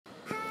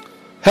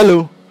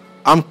Hello,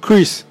 I'm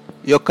Chris,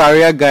 your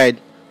career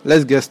guide.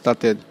 Let's get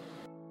started.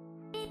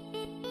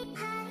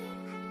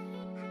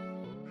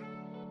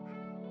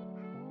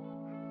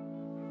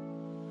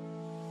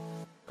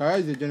 Career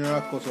is a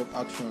general course of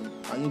action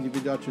an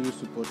individual chooses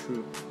to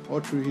pursue all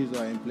through his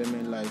or her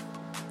employment life.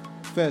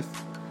 First,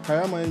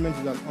 career management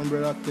is an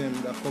umbrella term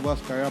that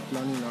covers career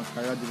planning and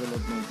career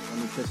development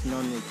on a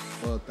personal note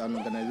or at an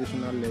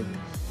organizational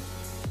level.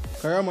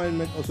 Career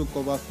management also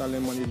covers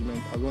talent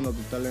management as one of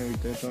the talent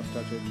retention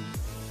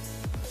strategies.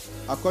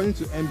 According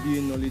to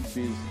MBA Knowledge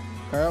Base,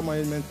 career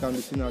management can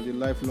be seen as a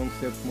lifelong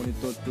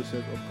self-monitored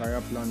process of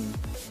career planning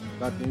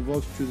that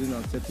involves choosing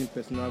and setting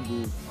personal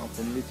goals and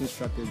formulating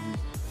strategies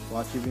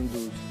for achieving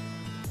those.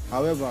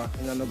 However,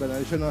 in an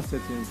organizational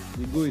setting,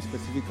 the goal is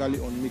specifically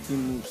on making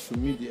moves to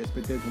meet the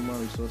expected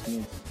human resource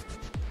needs.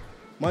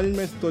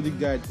 Management Study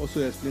Guide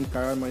also explains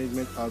career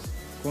management as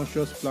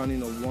conscious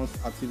planning of one's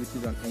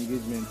activities and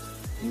engagement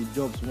in the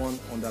jobs one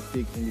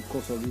undertakes in the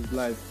course of his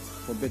life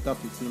for better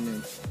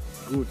fulfillment,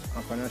 growth,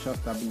 and financial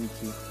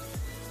stability.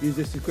 It is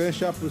a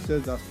sequential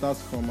process that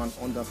starts from an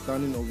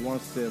understanding of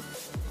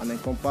oneself and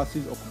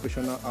encompasses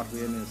occupational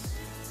awareness.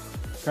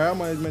 Career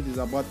management is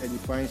about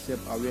edifying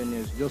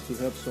self-awareness just to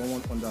help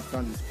someone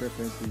understand his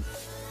preferences,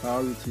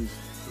 priorities,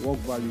 work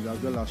values, as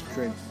well as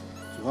strengths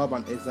to have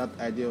an exact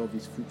idea of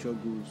his future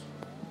goals.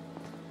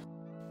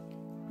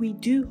 We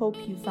do hope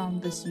you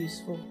found this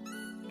useful.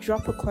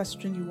 Drop a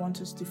question you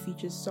want us to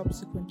feature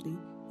subsequently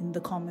in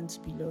the comments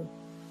below.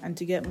 And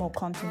to get more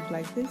content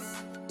like this,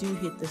 do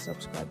hit the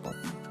subscribe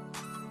button.